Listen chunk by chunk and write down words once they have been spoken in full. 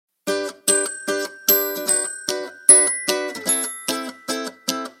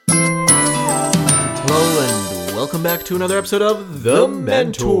welcome back to another episode of The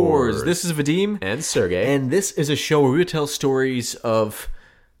Mentors. This is Vadim. And Sergey. And this is a show where we tell stories of...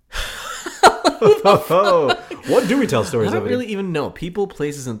 What do we tell stories I of? don't really even know. People,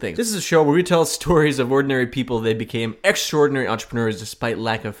 places, and things. This is a show where we tell stories of ordinary people. They became extraordinary entrepreneurs despite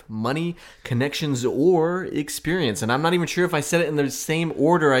lack of money, connections, or experience. And I'm not even sure if I said it in the same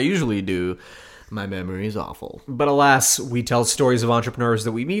order I usually do. My memory is awful. But alas, we tell stories of entrepreneurs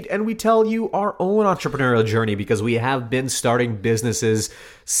that we meet, and we tell you our own entrepreneurial journey because we have been starting businesses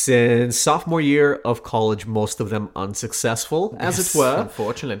since sophomore year of college, most of them unsuccessful, as it were.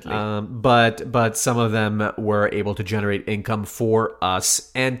 Unfortunately. But some of them were able to generate income for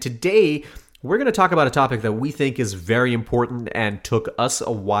us. And today, we're going to talk about a topic that we think is very important and took us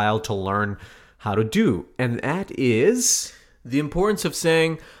a while to learn how to do. And that is... the importance of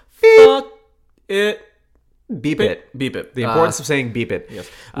saying, fuck it. Beep it. Beep it. The importance of saying beep it. Yes.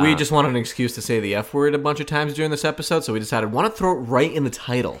 We just wanted an excuse to say the F word a bunch of times during this episode, so we decided, why not throw it right in the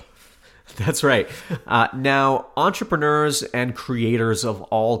title? That's right. Now, entrepreneurs and creators of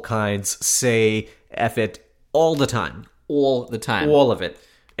all kinds say F it all the time. All the time. All of it.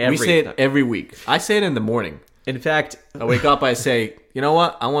 We say it every week. I say it in the morning. In fact, I wake up, I say, you know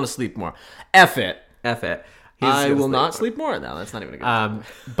what? I want to sleep more. F it. F it. I will not sleep more. No, that's not even a good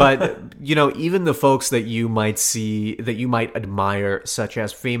But, you know, even the folks that you might see, that you might admire, such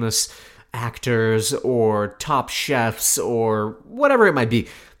as famous actors or top chefs or whatever it might be,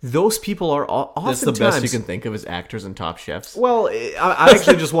 those people are oftentimes... That's the best you can think of as actors and top chefs? Well, I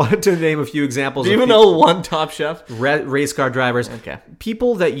actually just wanted to name a few examples. Do you even know one top chef? Race car drivers. Okay.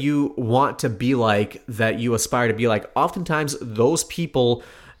 People that you want to be like, that you aspire to be like, oftentimes those people...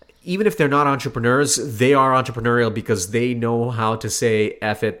 even if they're not entrepreneurs, they are entrepreneurial because they know how to say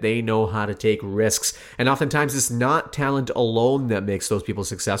F it. They know how to take risks. And oftentimes it's not talent alone that makes those people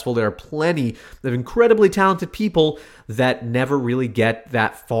successful. There are plenty of incredibly talented people that never really get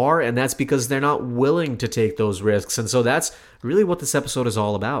that far. And that's because they're not willing to take those risks. And so that's really what this episode is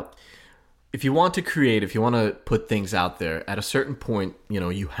all about. If you want to create, if you want to put things out there, at a certain point,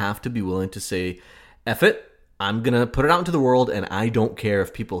 you have to be willing to say F it. I'm going to put it out into the world, and I don't care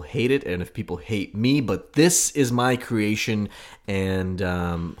if people hate it and if people hate me, but this is my creation, and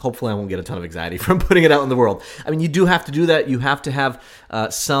hopefully I won't get a ton of anxiety from putting it out in the world. I mean, you do have to do that. You have to have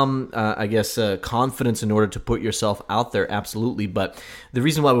some confidence in order to put yourself out there, absolutely, but the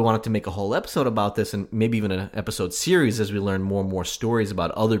reason why we wanted to make a whole episode about this, and maybe even an episode series as we learn more and more stories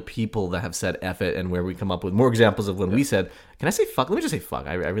about other people that have said F it, and where we come up with more examples of when we said, can I say fuck? Let me just say fuck.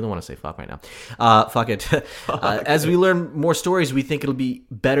 I really want to say fuck right now. Fuck it. As we learn more stories, we think it'll be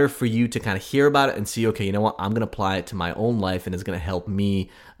better for you to kind of hear about it and see, okay, you know what? I'm going to apply it to my own life, and it's going to help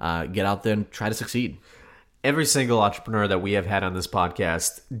me get out there and try to succeed. Every single entrepreneur that we have had on this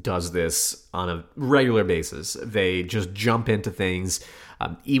podcast does this on a regular basis. They just jump into things,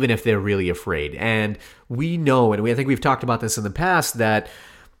 even if they're really afraid. And we know, and I think we've talked about this in the past, that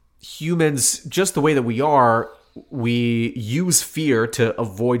humans, just the way that we are, we use fear to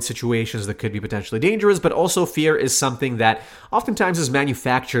avoid situations that could be potentially dangerous, but also fear is something that oftentimes is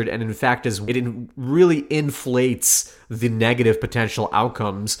manufactured, and in fact it really inflates the negative potential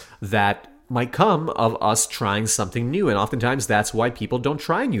outcomes that might come of us trying something new. And oftentimes that's why people don't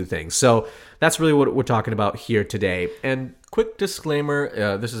try new things. So that's really what we're talking about here today. And quick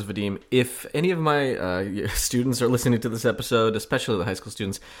disclaimer, this is Vadim. If any of my students are listening to this episode, especially the high school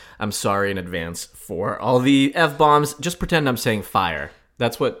students, I'm sorry in advance for all the F-bombs. Just pretend I'm saying fire.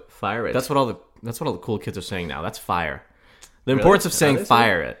 That's what fire it. That's what all the cool kids are saying now. That's fire. The importance of saying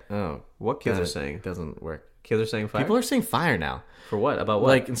fire it. Oh, what kids are saying? It doesn't work. Kids are saying fire? People are saying fire now. For what? About what?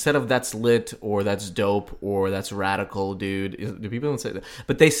 Like, instead of that's lit, or that's dope, or that's radical, dude. Do people don't say that?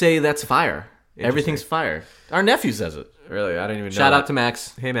 But they say that's fire. Everything's fire. Our nephew says it. Really? I don't even know. Shout out to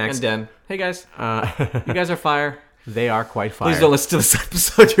Max. Hey, Max. And Den. Hey, guys. You guys are fire. They are quite fire. Please don't listen to this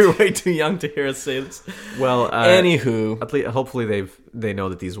episode. You're way too young to hear us say this. Well, anywho. Hopefully they know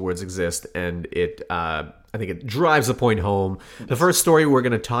that these words exist, and I think it drives the point home. The first story we're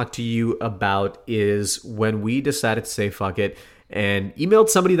going to talk to you about is when we decided to say fuck it and emailed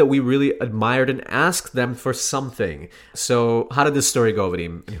somebody that we really admired and asked them for something. So how did this story go,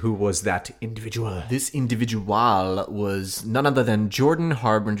 Vadim? And who was that individual? This individual was none other than Jordan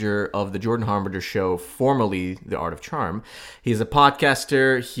Harbinger of The Jordan Harbinger Show, formerly The Art of Charm. He's a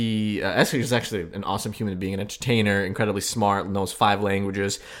podcaster. He is actually an awesome human being, an entertainer, incredibly smart, knows 5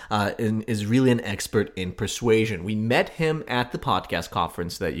 languages, and is really an expert in persuasion. We met him at the podcast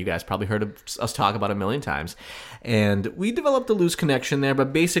conference that you guys probably heard us talk about a million times. And we developed a lose connection there,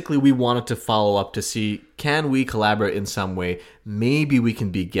 but basically we wanted to follow up to see, can we collaborate in some way? Maybe we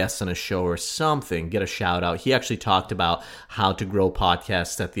can be guests on a show or something, get a shout out. He actually talked about how to grow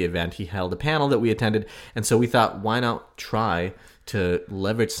podcasts at the event. He held a panel that we attended, and so we thought, why not try to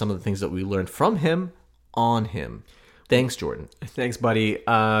leverage some of the things that we learned from him on him. Thanks, Jordan. Thanks, buddy.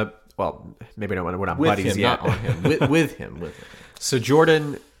 Well, maybe we're not With buddies him, yet. not on him. With him. So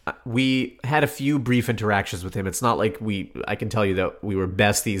Jordan, we had a few brief interactions with him. It's not like I can tell you that we were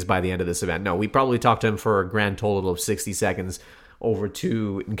besties by the end of this event. No, we probably talked to him for a grand total of 60 seconds over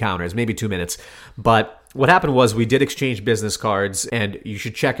 2 encounters, maybe 2 minutes. But what happened was we did exchange business cards, and you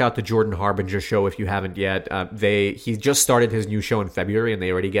should check out the Jordan Harbinger show if you haven't yet. He just started his new show in February, and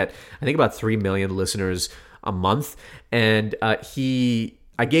they already get, I think, about 3 million listeners a month. And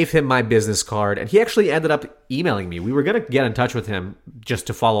I gave him my business card, and he actually ended up emailing me. We were going to get in touch with him just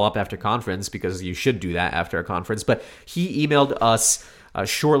to follow up after conference, because you should do that after a conference. But he emailed us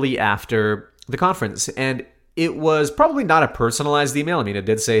shortly after the conference, and it was probably not a personalized email. I mean, it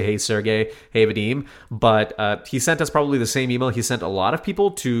did say, hey, Sergey, hey, Vadim, but he sent us probably the same email he sent a lot of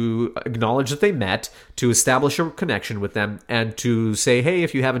people to acknowledge that they met, to establish a connection with them, and to say, hey,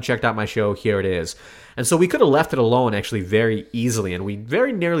 if you haven't checked out my show, here it is. And so we could have left it alone actually very easily, and we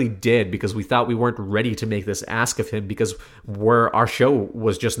very nearly did, because we thought we weren't ready to make this ask of him, because our show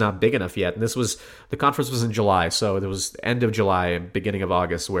was just not big enough yet. And the conference was in July, so it was end of July and beginning of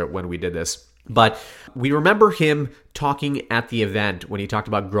August when we did this. But we remember him talking at the event when he talked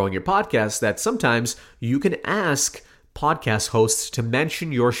about growing your podcast, that sometimes you can ask podcast hosts to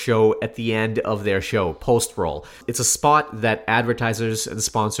mention your show at the end of their show, post-roll. It's a spot that advertisers and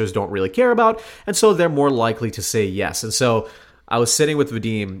sponsors don't really care about, and so they're more likely to say yes. And so I was sitting with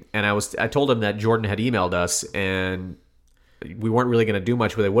Vadim, and I told him that Jordan had emailed us, and we weren't really going to do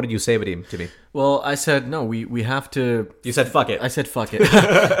much with it. What did you say, Vadim, to me? Well, I said, no, we have to... You said, fuck it. I said, fuck it.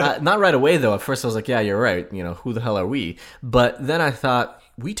 Not right away, though. At first, I was like, yeah, you're right. Who the hell are we? But then I thought,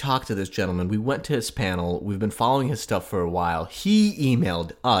 we talked to this gentleman. We went to his panel. We've been following his stuff for a while. He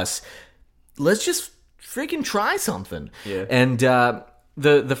emailed us. Let's just freaking try something. Yeah. And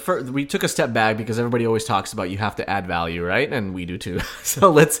we took a step back, because everybody always talks about you have to add value, right? And we do too. So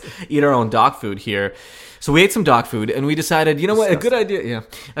let's eat our own dog food here. So we ate some dog food, and we decided, you know what, a good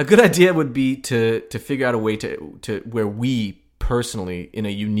idea would be to figure out a way to where we personally, in a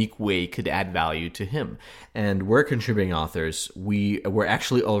unique way, could add value to him. And we're contributing authors. We're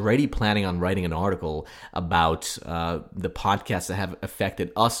actually already planning on writing an article about the podcasts that have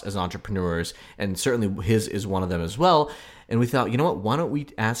affected us as entrepreneurs, and certainly his is one of them as well. And we thought, you know what, why don't we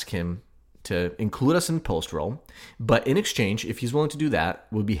ask him to include us in post-roll, but in exchange, if he's willing to do that,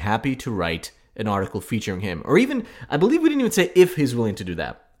 we'll be happy to write an article featuring him. Or even, I believe we didn't even say if he's willing to do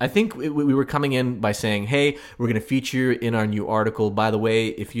that. I think we were coming in by saying, hey, we're going to feature in our new article. By the way,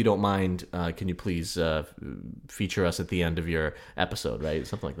 if you don't mind, can you please feature us at the end of your episode, right?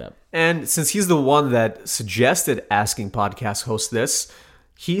 Something like that. And since he's the one that suggested asking podcast hosts this,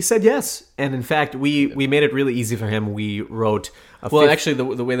 he said yes. And in fact, we made it really easy for him. We wrote actually,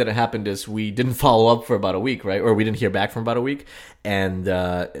 the way that it happened is we didn't follow up for about a week, right? Or we didn't hear back for about a week. And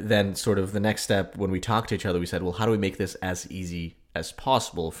then sort of the next step, when we talked to each other, we said, well, how do we make this as easy as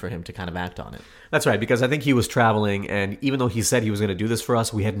possible for him to kind of act on it? That's right, because I think he was traveling, and even though he said he was going to do this for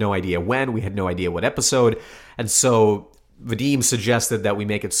us, we had no idea when, we had no idea what episode. And so Vadim suggested that we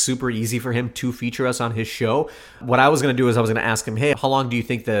make it super easy for him to feature us on his show. What I was going to do is I was going to ask him, hey, how long do you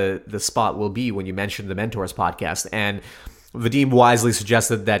think the spot will be when you mention the Mentors podcast? And Vadim wisely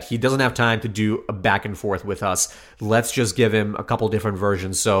suggested that he doesn't have time to do a back and forth with us. Let's just give him a couple different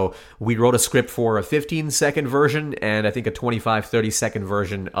versions. So we wrote a script for a 15-second version and I think a 25, 30-second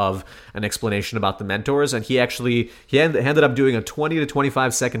version of an explanation about the mentors. And he ended up doing a 20 to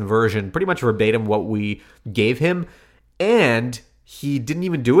 25-second version, pretty much verbatim what we gave him. And he didn't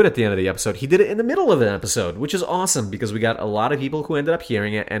even do it at the end of the episode. He did it in the middle of an episode, which is awesome because we got a lot of people who ended up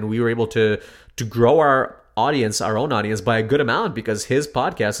hearing it, and we were able to grow our own audience by a good amount because his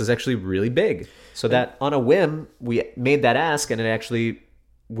podcast is actually really big. So that on a whim, we made that ask, and it actually,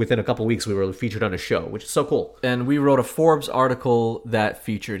 within a couple of weeks, we were featured on a show, which is so cool. And we wrote a Forbes article that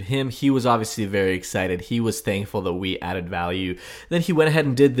featured him. He was obviously very excited. He was thankful that we added value. Then he went ahead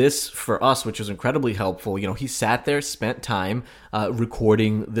and did this for us, which was incredibly helpful. You know, he sat there, spent time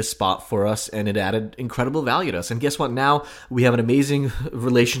recording this spot for us, and it added incredible value to us. And guess what? Now we have an amazing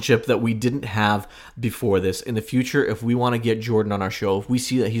relationship that we didn't have before this. In the future, if we want to get Jordan on our show, if we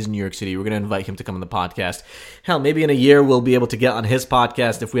see that he's in New York City, we're going to invite him to come on the podcast. Hell, maybe in a year we'll be able to get on his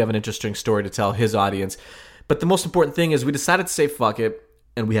podcast if we have an interesting story to tell his audience. But the most important thing is we decided to say fuck it.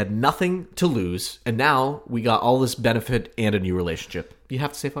 and we had nothing to lose, and now we got all this benefit and a new relationship. You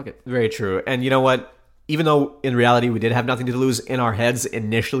have to say fuck it. Very true. And you know what? Even though in reality we did have nothing to lose, in our heads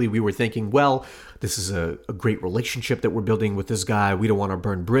initially we were thinking, well, this is a great relationship that we're building with this guy. We don't want to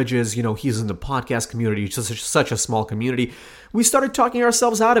burn bridges. You know, he's in the podcast community. It's such a small community. We started talking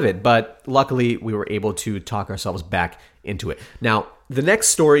ourselves out of it, but luckily we were able to talk ourselves back into it. Now, the next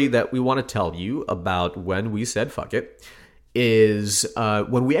story that we want to tell you about when we said fuck it is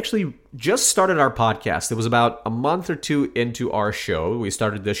when we actually just started our podcast. It was about a month or two into our show. We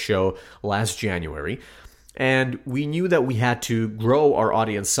started this show last January, and we knew that we had to grow our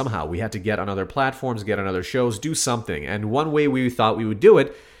audience somehow. We had to get on other platforms, get on other shows, do something. And one way we thought we would do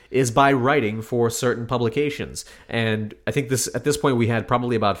it is by writing for certain publications. And I think at this point we had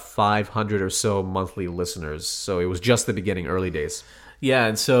probably about 500 or so monthly listeners. So it was just the beginning, early days. Yeah,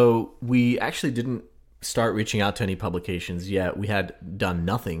 and so we actually didn't start reaching out to any publications yet. We had done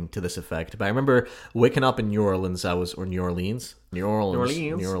nothing to this effect. But I remember waking up in New Orleans. New Orleans.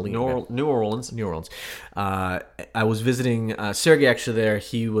 I was visiting Sergey actually there.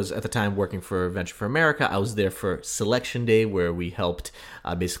 He was at the time working for Venture for America. I was there for Selection Day, where we helped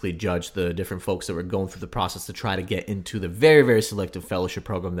basically judge the different folks that were going through the process to try to get into the very, very selective fellowship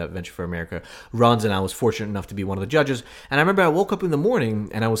program that Venture for America runs. And I was fortunate enough to be one of the judges. And I remember I woke up in the morning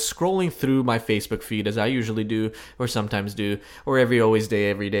and I was scrolling through my Facebook feed, as I usually do, or sometimes do, or every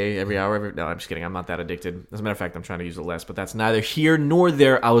hour, no, I'm just kidding. I'm not that addicted. As a matter of fact, I'm trying to use it less, but that's neither here nor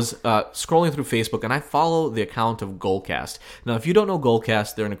there. I was scrolling through Facebook, and I follow the account of Goalcast. Now, if you don't know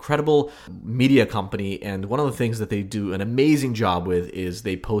Goalcast, they're an incredible media company, and one of the things that they do an amazing job with is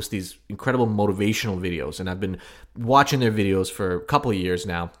they post these incredible motivational videos, and I've been watching their videos for a couple of years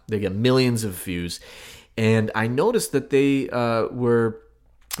now. They get millions of views, and I noticed that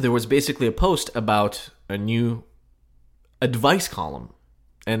there was basically a post about a new advice column.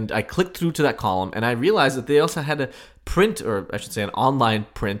 And I clicked through to that column, and I realized that they also had a print, or I should say an online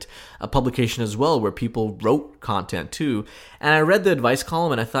print, a publication as well, where people wrote content too. And I read the advice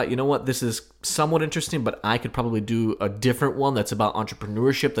column, and I thought, you know what, this is somewhat interesting, but I could probably do a different one that's about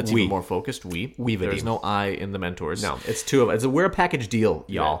entrepreneurship that's even more focused. There's no I in the mentors. No, it's two of us. We're a package deal,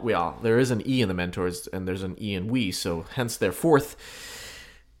 y'all. Yeah, we all. There is an E in the mentors, and there's an E in we, so hence their fourth.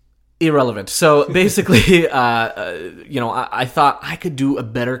 Irrelevant. So basically, I thought I could do a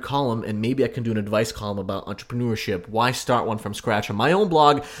better column, and maybe I can do an advice column about entrepreneurship. Why start one from scratch on my own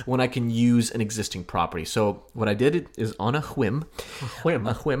blog when I can use an existing property? So what I did is on a whim,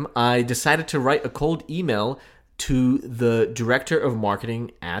 I decided to write a cold email to the director of marketing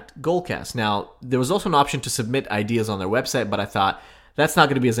at Goalcast. Now, there was also an option to submit ideas on their website, but I thought, that's not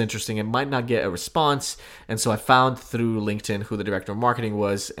going to be as interesting. It might not get a response. And so I found through LinkedIn who the director of marketing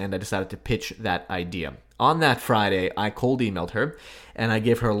was, and I decided to pitch that idea. On that Friday, I cold emailed her, and I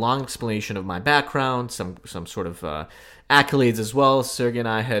gave her a long explanation of my background, some sort of accolades as well. Sergey and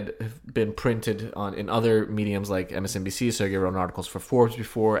I had been printed in other mediums like MSNBC. Sergey wrote articles for Forbes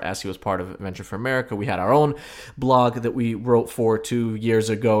before, as he was part of Venture for America. We had our own blog that we wrote for 2 years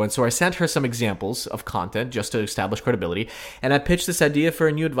ago. And so I sent her some examples of content just to establish credibility. And I pitched this idea for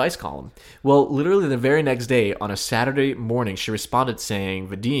a new advice column. Well, literally the very next day, on a Saturday morning, she responded saying,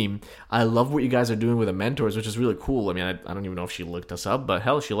 Vadim, I love what you guys are doing with the mentors, which is really cool. I mean, I don't even know if she looked us up, but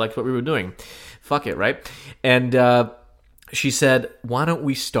hell, she liked what we were doing. Fuck it, right? And she said, why don't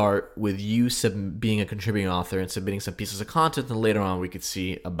we start with you being a contributing author and submitting some pieces of content, and later on we could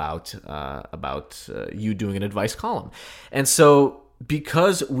see about you doing an advice column. And so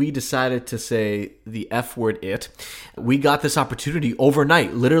because we decided to say the F word we got this opportunity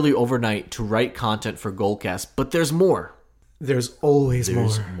overnight, literally overnight, to write content for Goalcast. But there's more. There's always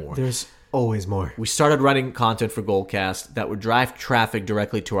more. There's always more. We started writing content for Goalcast that would drive traffic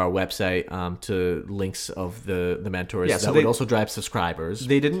directly to our website, to links of the mentors. Yeah, so that would also drive subscribers.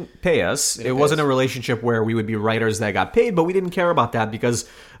 They didn't pay us. It wasn't a relationship where we would be writers that got paid, but we didn't care about that because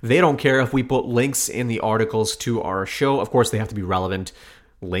they don't care if we put links in the articles to our show. Of course, they have to be relevant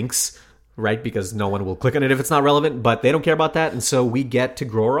links, right? Because no one will click on it if it's not relevant, but they don't care about that. And so we get to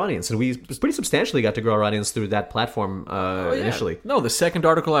grow our audience. And we pretty substantially got to grow our audience through that platform initially. No, the second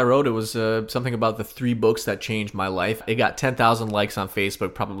article I wrote, it was something about the 3 books that changed my life. It got 10,000 likes on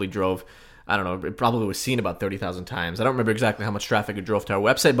Facebook, probably drove, I don't know, it probably was seen about 30,000 times. I don't remember exactly how much traffic it drove to our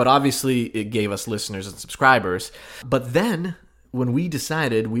website, but obviously it gave us listeners and subscribers. But then when we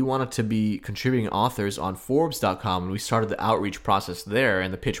decided we wanted to be contributing authors on Forbes.com, and we started the outreach process there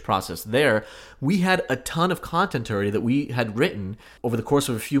and the pitch process there, we had a ton of content already that we had written over the course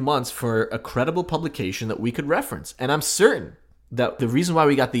of a few months for a credible publication that we could reference. And I'm certain that the reason why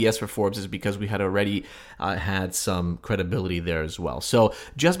we got the yes for Forbes is because we had already had some credibility there as well. So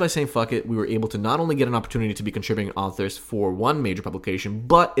just by saying fuck it, we were able to not only get an opportunity to be contributing authors for one major publication,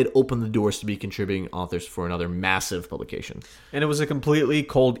 but it opened the doors to be contributing authors for another massive publication. And it was a completely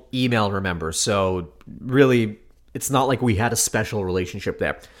cold email, remember? So really, it's not like we had a special relationship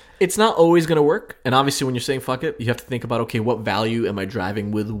there. It's not always going to work. And obviously, when you're saying fuck it, you have to think about, okay, what value am I driving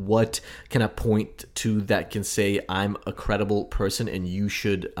with? What can I point to that can say I'm a credible person and you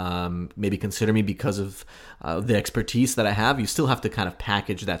should maybe consider me because of the expertise that I have? You still have to kind of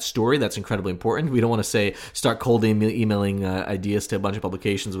package that story. That's incredibly important. We don't want to say start cold emailing ideas to a bunch of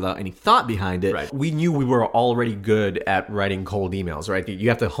publications without any thought behind it. Right. We knew we were already good at writing cold emails, right? You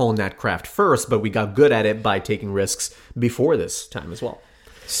have to hone that craft first, but we got good at it by taking risks before this time as well.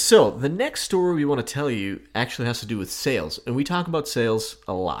 So the next story we want to tell you actually has to do with sales. And we talk about sales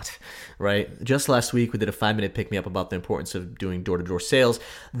a lot, right? Just last week, we did a 5-minute pick-me-up about the importance of doing door-to-door sales.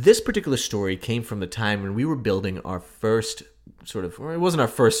 This particular story came from the time when we were building our first it wasn't our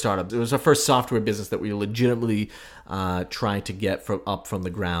first startup. It was our first software business that we legitimately tried to get up from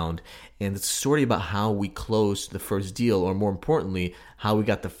the ground. And it's a story about how we closed the first deal, or more importantly, how we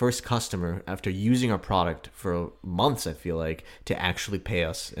got the first customer after using our product for months, I feel like, to actually pay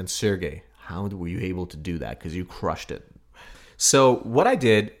us. And Sergey, how were you able to do that? Because you crushed it. So what I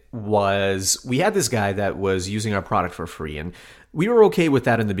did was we had this guy that was using our product for free, and we were okay with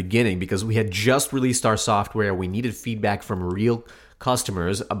that in the beginning because we had just released our software. We needed feedback from real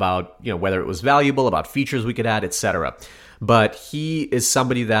customers about, whether it was valuable, about features we could add, etc. But he is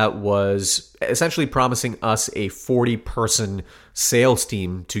somebody that was essentially promising us a 40-person sales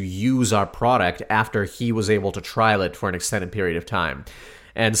team to use our product after he was able to trial it for an extended period of time.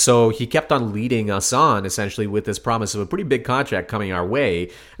 And so he kept on leading us on, essentially, with this promise of a pretty big contract coming our way.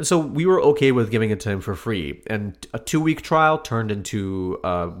 And so we were okay with giving it to him for free. And a 2-week trial turned into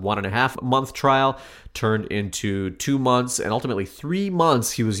a 1.5-month trial, turned into 2 months, and ultimately 3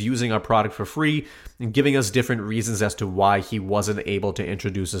 months he was using our product for free and giving us different reasons as to why he wasn't able to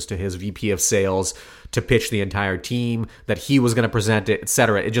introduce us to his VP of sales to pitch the entire team, that he was going to present it,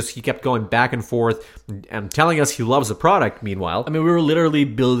 etc. He kept going back and forth and telling us he loves the product, meanwhile. I mean, we were literally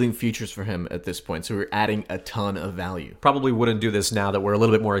building features for him at this point, so we were adding a ton of value. Probably wouldn't do this now that we're a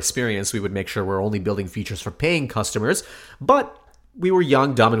little bit more experienced. We would make sure we're only building features for paying customers, but we were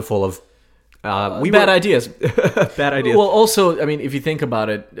young, dumb, and full of bad ideas. Bad ideas. Well, also, I mean, if you think about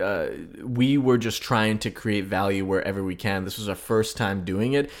it, we were just trying to create value wherever we can. This was our first time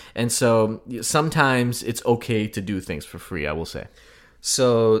doing it. And so sometimes it's okay to do things for free, I will say.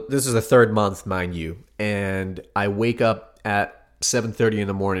 So this is the 3rd month, mind you. And I wake up at 7:30 in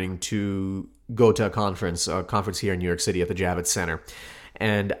the morning to go to a conference here in New York City at the Javits Center.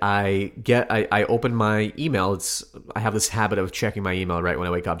 And I open my email. I have this habit of checking my email right when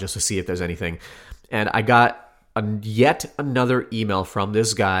I wake up just to see if there's anything. And I got yet another email from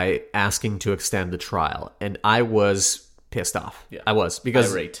this guy asking to extend the trial. And I was pissed off. Yeah. I was,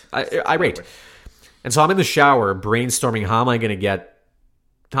 because irate. And so I'm in the shower brainstorming how am I going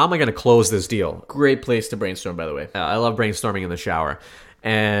to close this deal? Great place to brainstorm, by the way. I love brainstorming in the shower.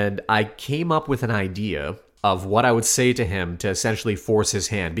 And I came up with an idea of what I would say to him to essentially force his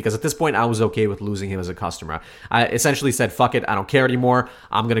hand. Because at this point, I was okay with losing him as a customer. I essentially said, fuck it, I don't care anymore.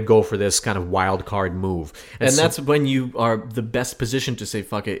 I'm going to go for this kind of wild card move. And that's when you are the best position to say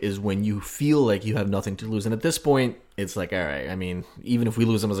fuck it, is when you feel like you have nothing to lose. And at this point, it's like, all right, I mean, even if we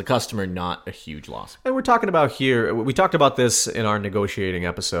lose them as a customer, not a huge loss. And we talked about this in our negotiating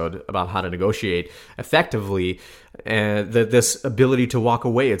episode about how to negotiate effectively, and this ability to walk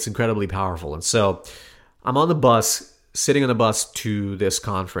away, it's incredibly powerful. And so I'm on the bus, sitting on the bus to this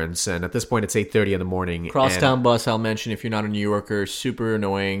conference, and at this point it's 8:30 in the morning. Crosstown bus, I'll mention, if you're not a New Yorker, super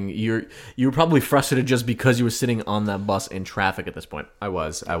annoying. You were probably frustrated just because you were sitting on that bus in traffic at this point. I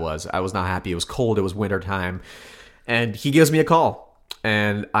was not happy. It was cold. It was winter time. And he gives me a call.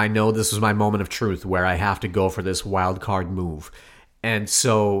 And I know this was my moment of truth where I have to go for this wild card move. And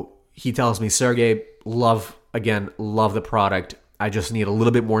so he tells me, Sergey, love the product. I just need a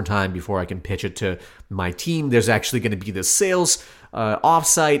little bit more time before I can pitch it to my team. There's actually going to be this sales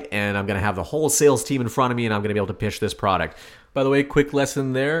offsite, and I'm going to have the whole sales team in front of me, and I'm going to be able to pitch this product. By the way, quick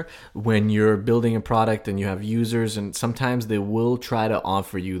lesson there. When you're building a product and you have users, and sometimes they will try to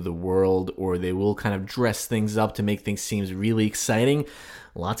offer you the world, or they will kind of dress things up to make things seem really exciting.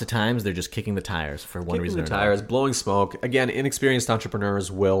 Lots of times they're just kicking the tires for one reason or another. Blowing smoke. Again, inexperienced entrepreneurs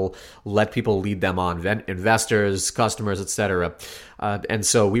will let people lead them on, investors, customers, etc. And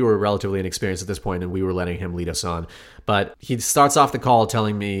so we were relatively inexperienced at this point, and we were letting him lead us on. But he starts off the call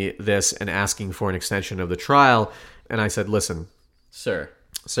telling me this and asking for an extension of the trial. And I said, listen, Sir,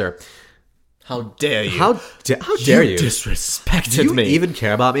 Sir, how dare you? how dare you? disrespected Do you me. even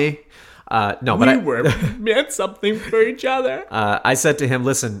care about me? No, but were meant something for each other. I said to him,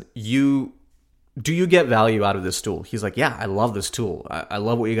 listen, do you get value out of this tool? He's like, yeah, I love this tool. I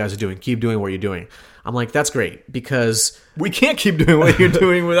love what you guys are doing. Keep doing what you're doing. I'm like, that's great, because We can't keep doing what you're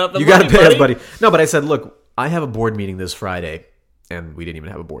doing without the you money, got to pay us, buddy. buddy. No, but I said, look, I have a board meeting this Friday, and we didn't even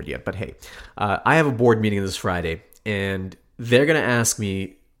have a board yet, but hey, I have a board meeting this Friday, and they're going to ask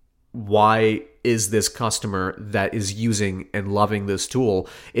me, why is this customer that is using and loving this tool,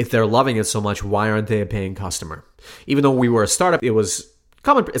 if they're loving it so much, why aren't they a paying customer? Even though we were a startup, it's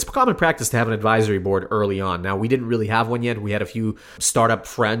common practice to have an advisory board early on. Now, we didn't really have one yet. We had a few startup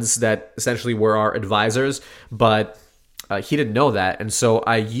friends that essentially were our advisors, but he didn't know that. And so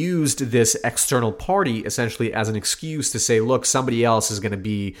I used this external party essentially as an excuse to say, look, somebody else is going to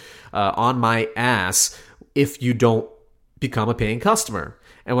be on my ass if you don't become a paying customer.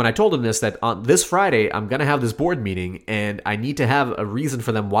 And when I told him that on this Friday, I'm going to have this board meeting and I need to have a reason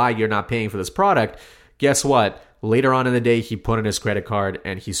for them why you're not paying for this product, guess what? Later on in the day, he put in his credit card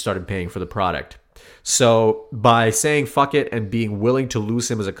and he started paying for the product. So by saying fuck it and being willing to lose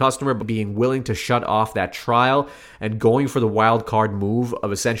him as a customer, but being willing to shut off that trial and going for the wild card move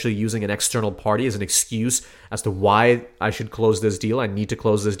of essentially using an external party as an excuse as to why I should close this deal, I need to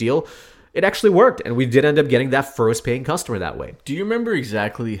close this deal, it actually worked. And we did end up getting that first paying customer that way. Do you remember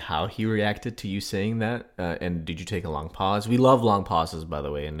exactly how he reacted to you saying that? And did you take a long pause? We love long pauses, by the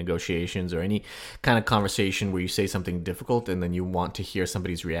way, in negotiations or any kind of conversation where you say something difficult and then you want to hear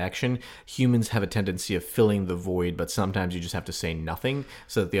somebody's reaction. Humans have a tendency of filling the void, but sometimes you just have to say nothing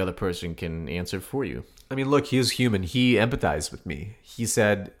so that the other person can answer for you. I mean, look, he is human. He empathized with me. He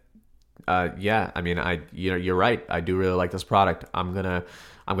said, yeah, I mean, you're right. I do really like this product. I'm gonna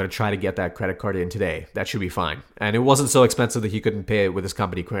try to get that credit card in today. That should be fine. And it wasn't so expensive that he couldn't pay it with his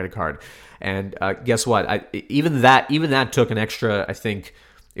company credit card. And guess what? Even that took an extra, I think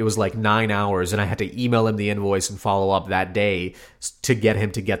it was like 9 hours, and I had to email him the invoice and follow up that day to get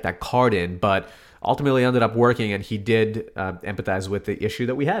him to get that card in. But ultimately ended up working, and he did empathize with the issue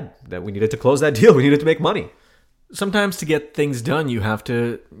that we had, that we needed to close that deal. We needed to make money. Sometimes to get things done, you have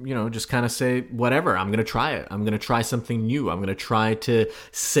to, just kind of say, whatever, I'm going to try it. I'm going to try something new. I'm going to try to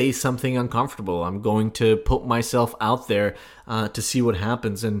say something uncomfortable. I'm going to put myself out there to see what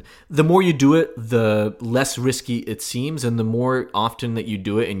happens. And the more you do it, the less risky it seems. And the more often that you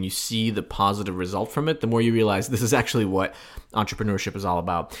do it and you see the positive result from it, the more you realize this is actually what entrepreneurship is all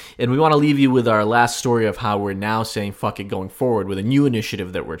about. And we want to leave you with our last story of how we're now saying fuck it going forward with a new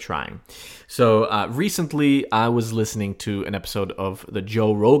initiative that we're trying. So recently I was listening to an episode of the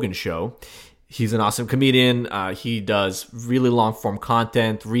Joe Rogan Show. He's an awesome comedian. He does really long form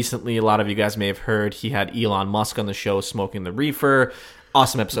content. Recently, a lot of you guys may have heard he had Elon Musk on the show smoking the reefer.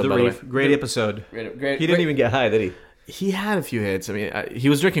 Awesome episode, by the way. Great episode. Great. He didn't even get high, did he? He had a few hits. I mean, he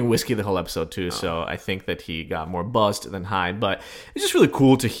was drinking whiskey the whole episode too, so I think that he got more buzzed than high. But it's just really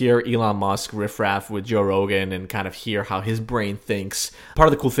cool to hear Elon Musk riff-raff with Joe Rogan and kind of hear how his brain thinks. Part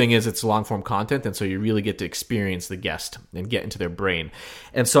of the cool thing is it's long-form content, and so you really get to experience the guest and get into their brain.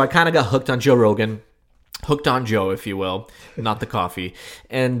 And so I kind of got hooked on Joe Rogan, hooked on Joe, if you will, not the coffee.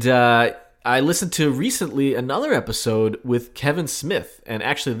 And I listened to recently another episode with Kevin Smith. And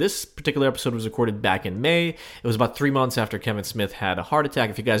actually, this particular episode was recorded back in May. It was about 3 months after Kevin Smith had a heart attack.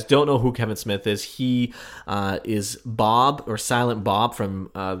 If you guys don't know who Kevin Smith is, he is Bob, or Silent Bob,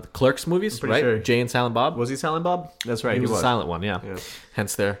 from the Clerks movies, right? Sure. Jay and Silent Bob. Was he Silent Bob? That's right. He was a silent one, yeah.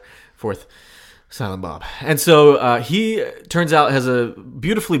 Hence their fourth Silent Bob. And so he, turns out, has a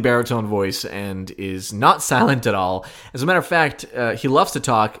beautifully baritone voice and is not silent at all. As a matter of fact, he loves to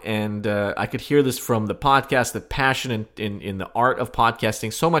talk, and I could hear this from the podcast, the passion in the art of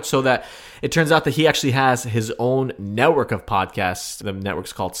podcasting, so much so that it turns out that he actually has his own network of podcasts. The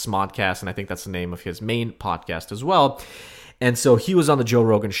network's called Smodcast, and I think that's the name of his main podcast as well. And so he was on the Joe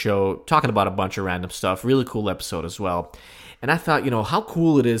Rogan Show talking about a bunch of random stuff. Really cool episode as well. And I thought, how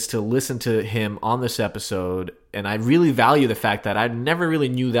cool it is to listen to him on this episode. And I really value the fact that I never really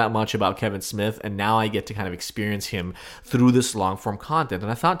knew that much about Kevin Smith, and now I get to kind of experience him through this long-form content.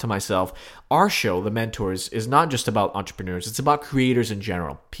 And I thought to myself, our show, The Mentors, is not just about entrepreneurs. It's about creators in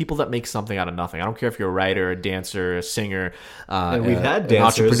general, people that make something out of nothing. I don't care if you're a writer, a dancer, a singer, and we've had an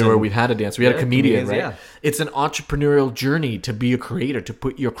entrepreneur. and, we've had a dancer. We had a comedian, right? Yeah. It's an entrepreneurial journey to be a creator, to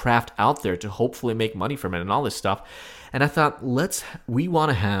put your craft out there, to hopefully make money from it and all this stuff. And I thought, we want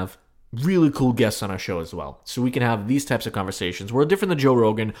to have really cool guests on our show as well, so we can have these types of conversations. We're different than Joe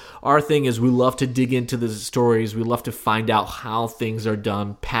Rogan. Our thing is we love to dig into the stories. We love to find out how things are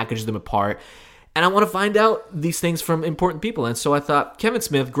done, package them apart, And I want to find out these things from important people. And so I thought, Kevin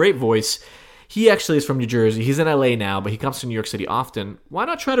Smith, great voice. He actually is from New Jersey. He's in LA now, but he comes to New York City often. Why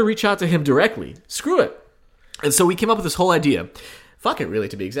not try to reach out to him directly? Screw it. And so we came up with this whole idea. Fuck it, really,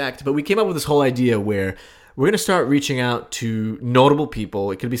 to be exact. But we came up with this whole idea where we're going to start reaching out to notable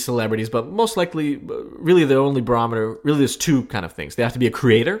people. It could be celebrities, but most likely, really, the only barometer, really, there's two kind of things. They have to be a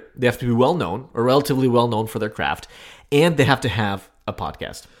creator. They have to be well-known or relatively well-known for their craft. And they have to have a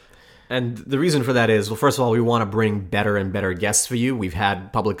podcast. And the reason for that is, well, first of all, we want to bring better and better guests for you. We've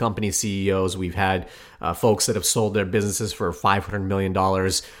had public company CEOs. We've had folks that have sold their businesses for $500 million.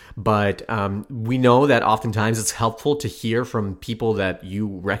 But we know that oftentimes it's helpful to hear from people that you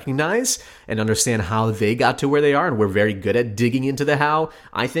recognize and understand how they got to where they are. And we're very good at digging into the how,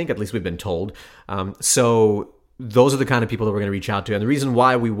 I think. At least we've been told. So those are the kind of people that we're going to reach out to. And the reason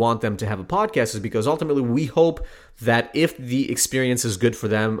why we want them to have a podcast is because ultimately we hope that if the experience is good for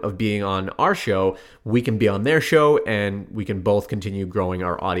them of being on our show, we can be on their show and we can both continue growing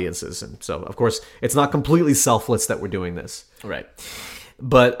our audiences. And so, of course, it's not completely selfless that we're doing this. Right.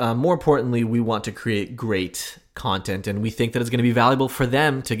 But more importantly, we want to create great content, and we think that it's going to be valuable for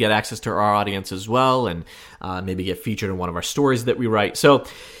them to get access to our audience as well, and maybe get featured in one of our stories that we write. So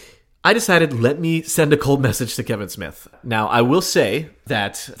I decided, let me send a cold message to Kevin Smith. Now, I will say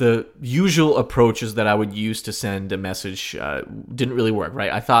that the usual approaches that I would use to send a message didn't really work,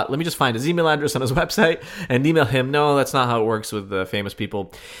 right? I thought, let me just find his email address on his website and email him. No, that's not how it works with famous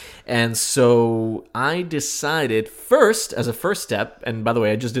people. And so I decided first, as a first step, and by the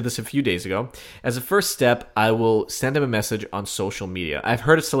way, I just did this a few days ago, as a first step, I will send him a message on social media. I've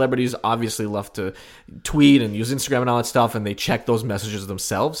heard of celebrities obviously love to tweet and use Instagram and all that stuff, and they check those messages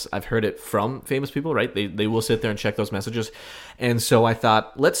themselves. I've heard it from famous people, right? They will sit there and check those messages. And so I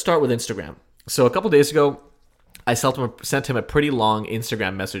thought, let's start with Instagram. So a couple days ago, I sent him a pretty long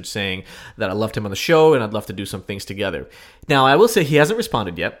Instagram message saying that I loved him on the show and I'd love to do some things together. Now, I will say he hasn't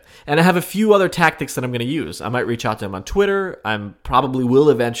responded yet, and I have a few other tactics that I'm going to use. I might reach out to him on Twitter. I probably will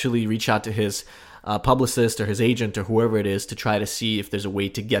eventually reach out to his publicist or his agent or whoever it is to try to see if there's a way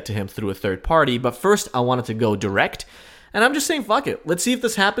to get to him through a third party. But first, I wanted to go direct. And I'm just saying, fuck it. Let's see if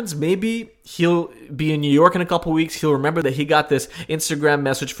this happens. Maybe he'll be in New York in a couple weeks. He'll remember that he got this Instagram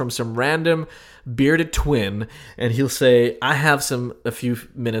message from some random bearded twin, and he'll say, I have a few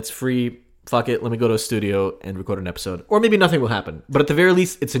minutes free. Fuck it. Let me go to a studio and record an episode. Or maybe nothing will happen. But at the very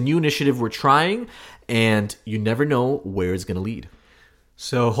least, it's a new initiative we're trying, and you never know where it's going to lead.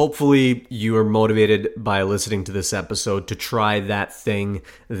 So hopefully you are motivated by listening to this episode to try that thing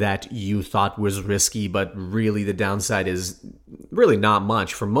that you thought was risky, but really the downside is really not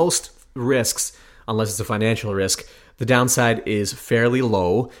much. For most risks, unless it's a financial risk, the downside is fairly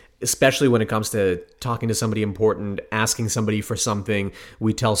low, especially when it comes to talking to somebody important, asking somebody for something.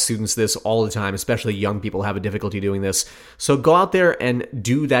 We tell students this all the time, especially young people have a difficulty doing this. So go out there and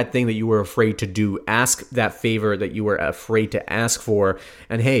do that thing that you were afraid to do. Ask that favor that you were afraid to ask for.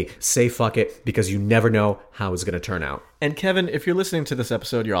 And hey, say fuck it, because you never know how it's going to turn out. And Kevin, if you're listening to this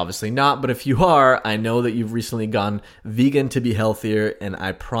episode, you're obviously not, but if you are, I know that you've recently gone vegan to be healthier, and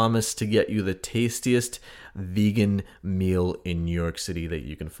I promise to get you the tastiest vegan meal in New York City that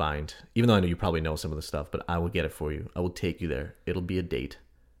you can find. Even though I know you probably know some of the stuff, but I will get it for you. I will take you there. It'll be a date.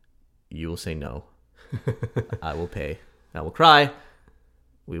 You will say no. I will pay. I will cry.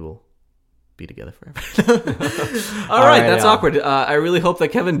 We will be together forever. All right, that's awkward. I really hope that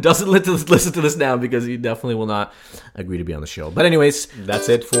Kevin doesn't listen to this now, because he definitely will not agree to be on the show. But anyways, that's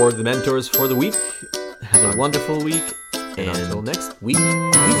it for the mentors for the week. Have a wonderful week. And until next week.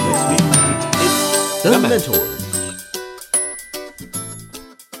 It's the Mentors.